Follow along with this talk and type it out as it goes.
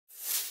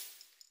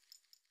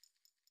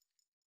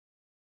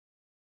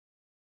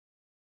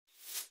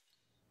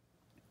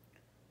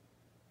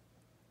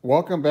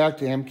Welcome back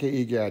to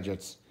MKE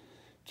Gadgets.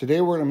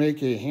 Today we're going to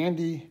make a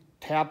handy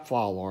tap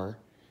follower,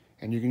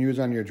 and you can use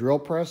it on your drill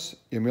press,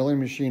 your milling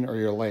machine, or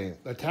your lathe.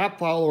 The tap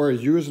follower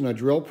is used in a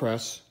drill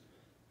press,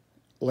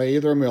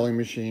 lathe, or milling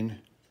machine.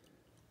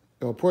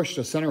 It will push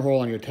the center hole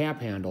on your tap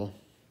handle,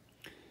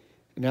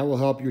 and that will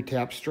help you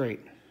tap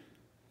straight.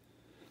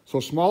 So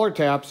smaller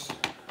taps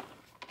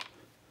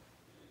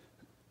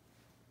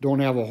don't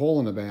have a hole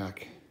in the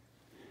back,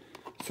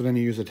 so then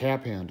you use a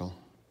tap handle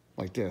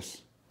like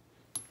this.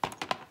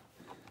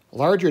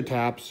 Larger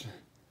taps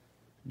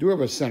do have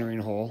a centering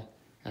hole,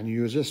 and you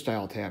use this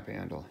style tap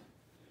handle.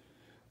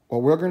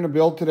 What we're going to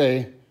build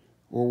today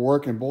will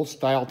work in both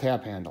style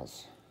tap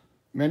handles.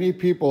 Many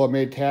people have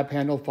made tap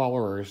handle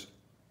followers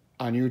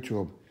on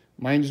YouTube.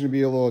 Mine's going to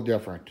be a little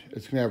different.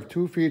 It's going to have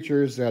two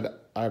features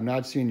that I've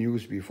not seen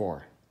used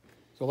before.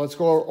 So let's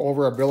go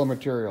over our bill of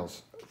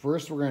materials.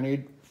 First, we're going to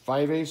need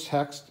 5/8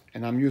 hex,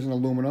 and I'm using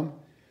aluminum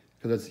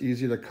because it's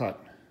easy to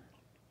cut.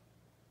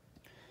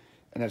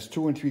 And that's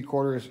 2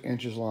 3/4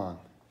 inches long.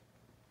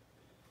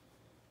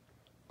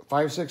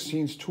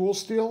 5/16 tool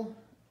steel,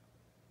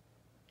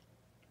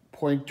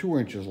 0.2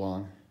 inches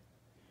long.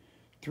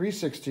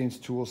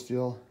 3/16 tool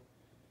steel,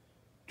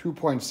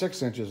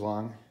 2.6 inches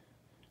long.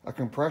 A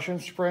compression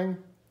spring,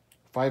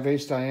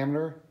 5/8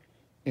 diameter,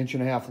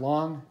 1.5 inches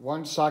long.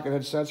 One socket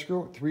head set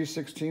screw,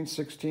 3/16,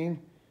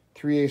 16,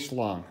 3/8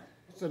 long.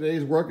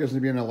 Today's work is going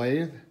to be in a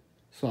lathe,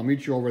 so I'll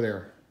meet you over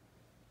there.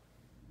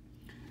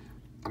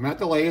 I'm at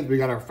the lathe. We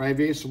got our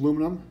 5/8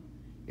 aluminum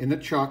in the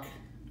chuck.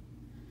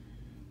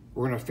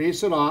 We're going to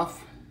face it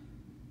off,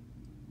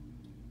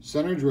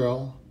 center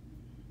drill,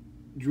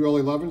 drill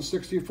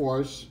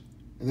 11/64,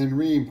 and then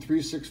ream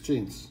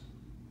 3/16,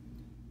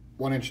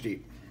 1 inch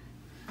deep.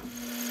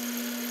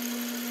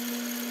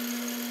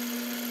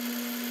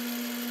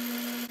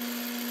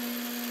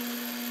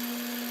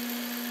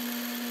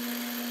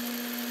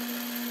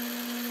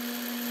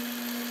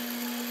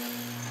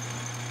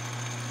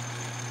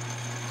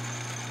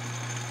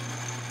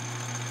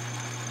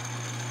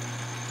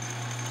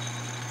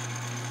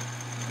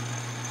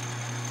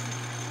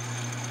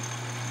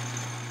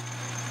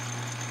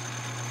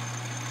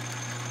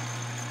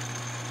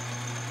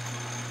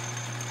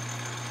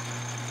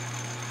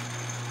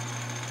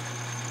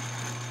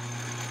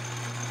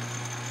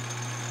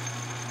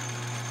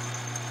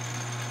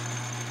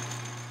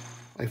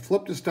 I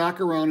flipped the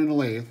stock around in the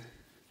lathe.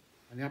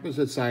 On the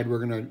opposite side,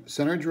 we're going to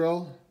center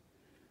drill.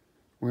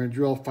 We're going to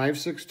drill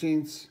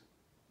 5/16,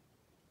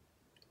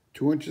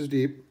 2 inches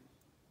deep.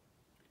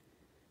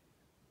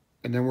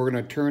 And then we're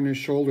going to turn this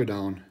shoulder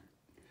down.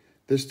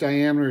 This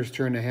diameter is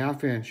turned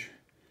 1/2 inch,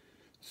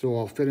 so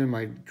I'll fit in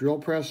my drill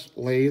press,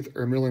 lathe,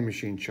 or milling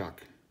machine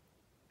chuck.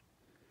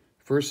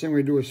 First thing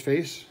we do is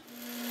face.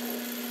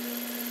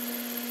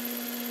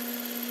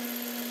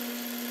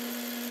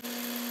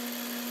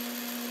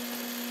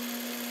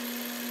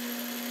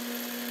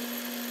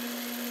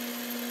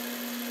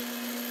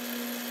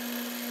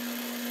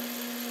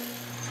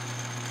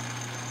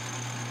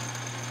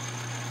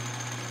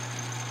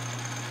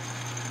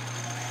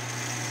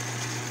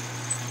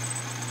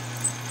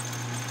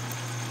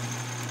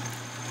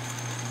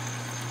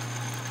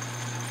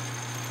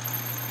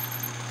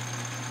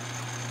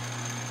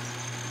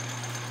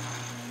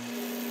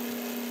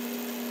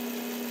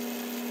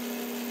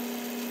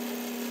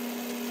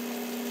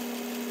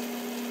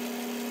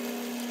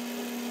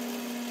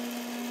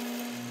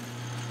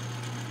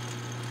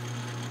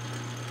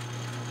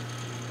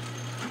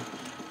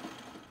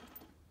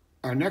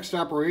 Our next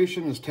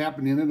operation is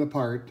tapping the end of the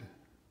part,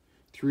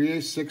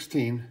 3/8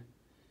 16,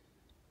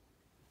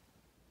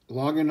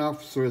 long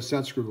enough so the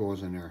set screw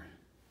goes in there.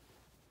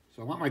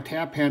 So I want my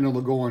tap handle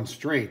to go in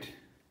straight.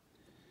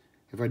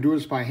 If I do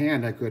this by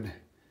hand, I could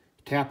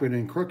tap it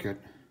in crooked,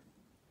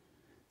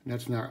 and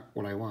that's not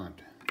what I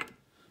want.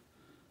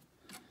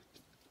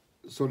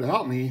 So to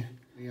help me,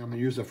 I'm going to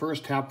use the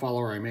first tap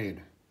follower I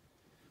made.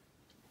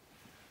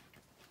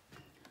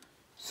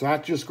 So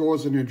that just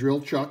goes in your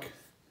drill chuck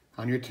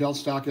on your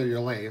tailstock of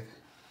your lathe.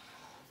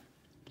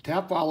 The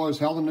tap follower is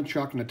held in the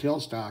chuck and the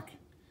tailstock,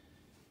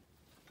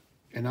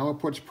 and now it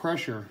puts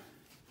pressure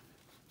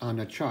on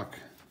the chuck.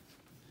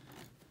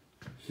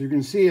 So you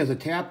can see as the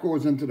tap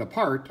goes into the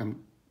part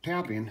I'm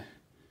tapping,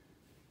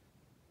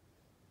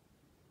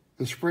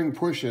 the spring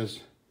pushes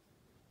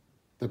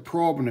the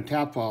probe and the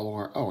tap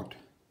follower out.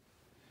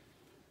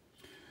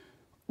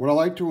 What I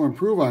like to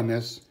improve on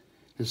this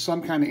is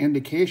some kind of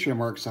indication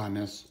marks on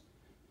this,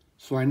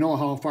 so I know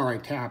how far I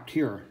tapped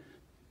here.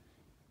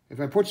 If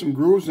I put some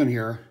grooves in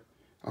here,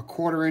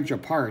 1/4 inch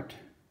apart,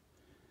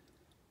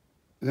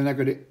 then I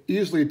could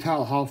easily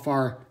tell how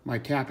far my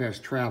tap has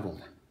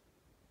traveled.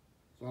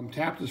 So I'm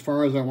tapped as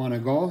far as I want to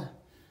go.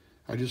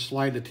 I just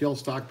slide the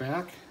tailstock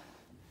back.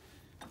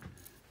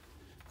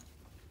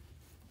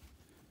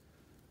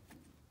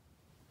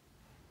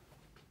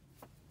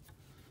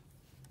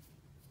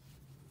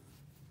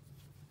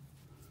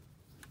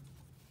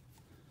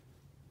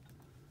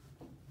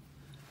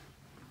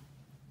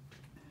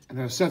 And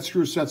the set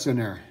screw sets in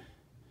there.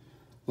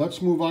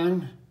 Let's move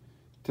on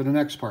to the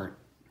next part.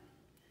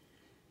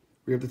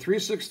 We have the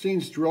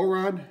 3/16 drill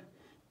rod,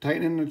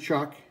 tightening the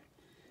chuck,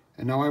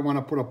 and now I want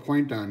to put a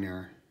point on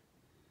there.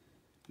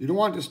 You don't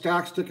want the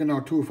stock sticking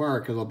out too far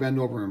because it'll bend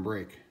over and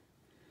break.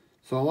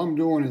 So all I'm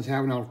doing is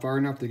having it out far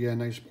enough to get a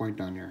nice point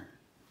on there.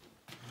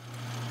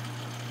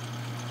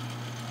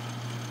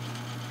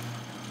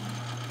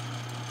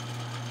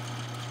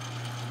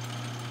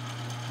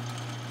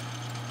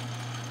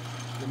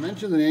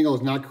 Dimensions and angle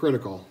is not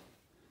critical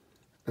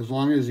as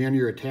long as the end of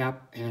your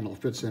tap handle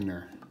fits in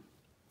there.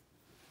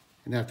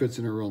 And that fits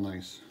in there real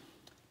nice.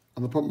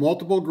 I'm going to put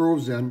multiple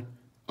grooves in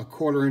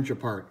 1/4 inch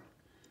apart.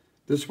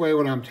 This way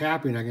when I'm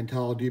tapping I can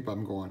tell how deep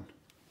I'm going.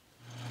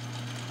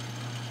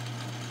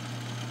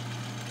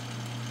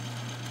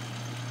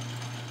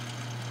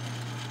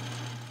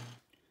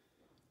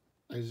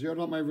 I zeroed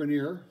out my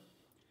veneer.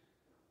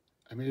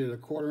 I made it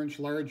 1/4 inch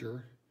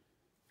larger.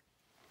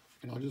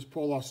 And I'll just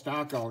pull the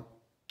stock out.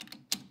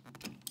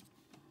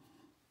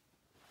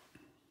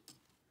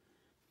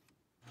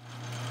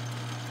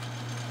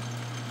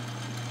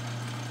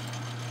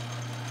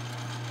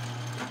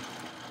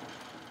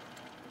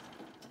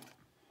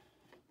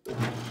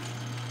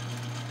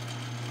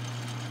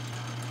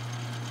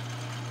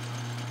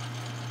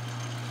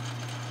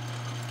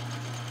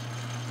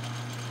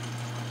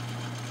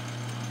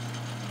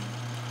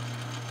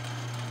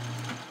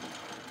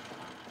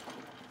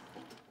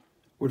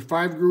 With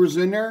 5 grooves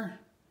in there,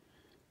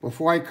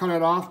 before I cut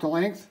it off to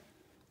length,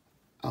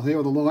 I'll hit it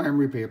with a little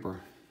emery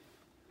paper.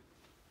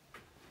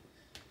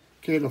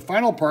 Okay, the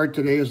final part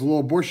today is a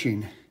little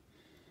bushing.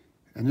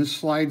 And this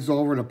slides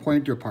over the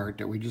pointer part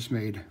that we just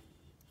made.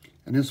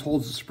 And this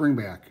holds the spring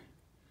back.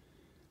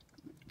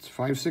 It's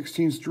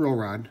 5/16 drill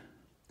rod.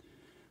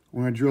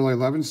 We're going to drill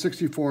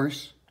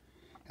 11/64,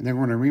 and then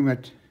we're going to ream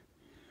it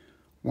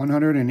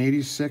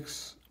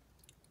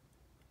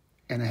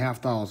 186.5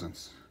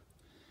 thousandths.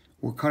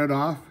 We'll cut it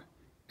off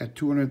at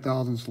 200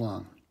 thousandths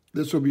long.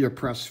 This will be a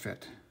press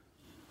fit.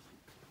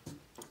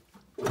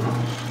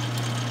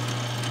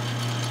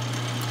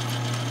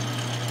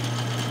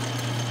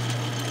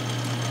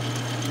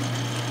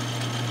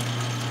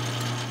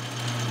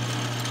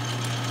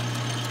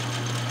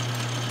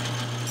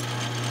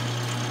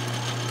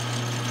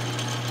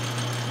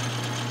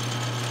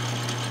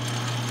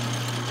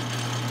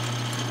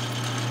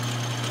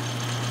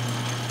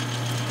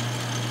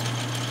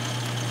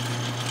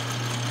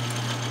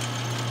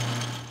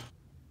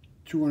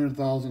 $200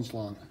 thousandths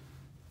long.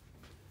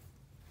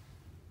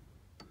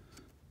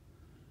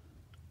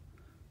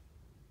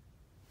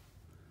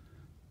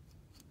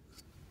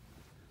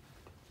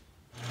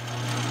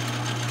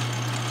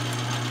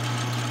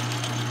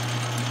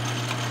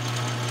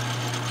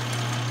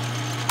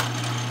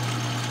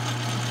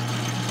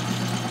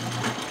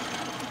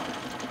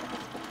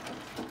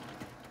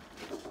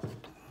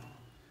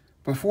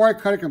 Before I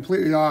cut it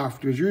completely off,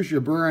 there's usually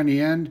a burr on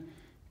the end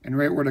and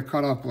right where the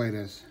cutoff blade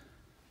is.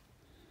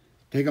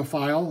 Take a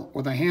file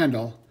with a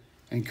handle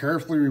and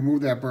carefully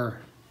remove that burr.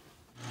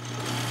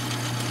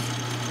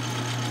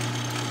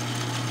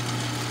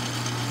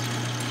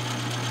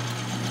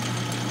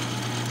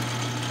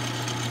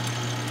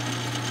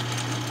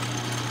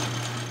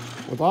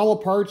 With all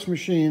the parts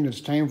machined,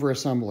 it's time for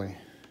assembly.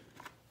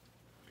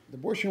 The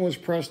bushing was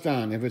pressed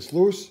on. If it's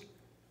loose,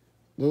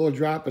 a little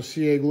drop of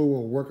CA glue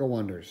will work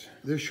wonders.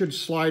 This should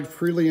slide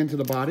freely into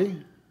the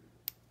body.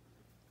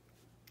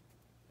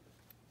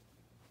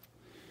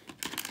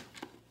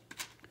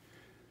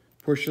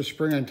 Push the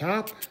spring on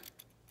top,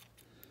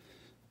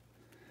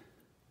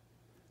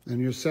 then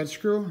your set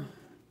screw.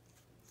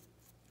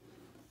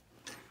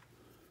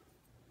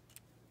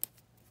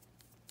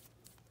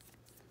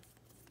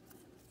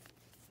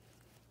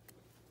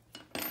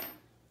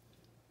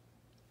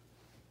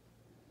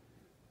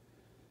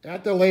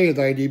 At the lathe,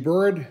 I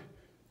deburred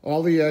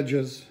all the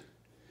edges.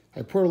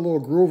 I put a little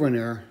groove in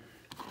there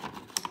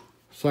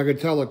so I could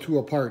tell the two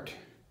apart.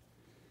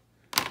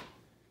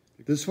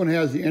 This one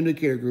has the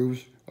indicator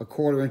grooves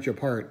 1/4 inch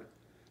apart.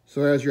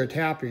 So as you're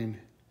tapping,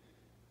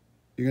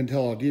 you can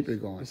tell how deep you're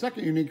going. The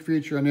second unique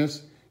feature on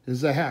this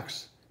is the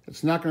hex.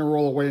 It's not going to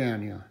roll away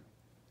on you.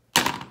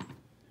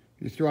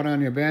 You throw it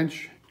on your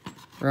bench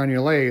or on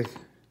your lathe,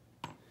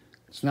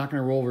 it's not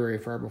going to roll very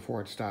far before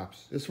it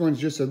stops. This one's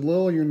just a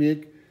little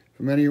unique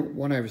from any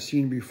one I've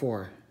seen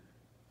before.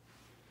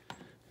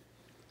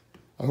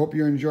 I hope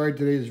you enjoyed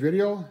today's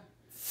video.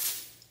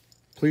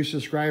 Please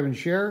subscribe and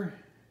share.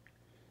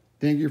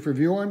 Thank you for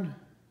viewing.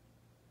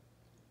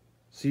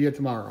 See you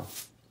tomorrow.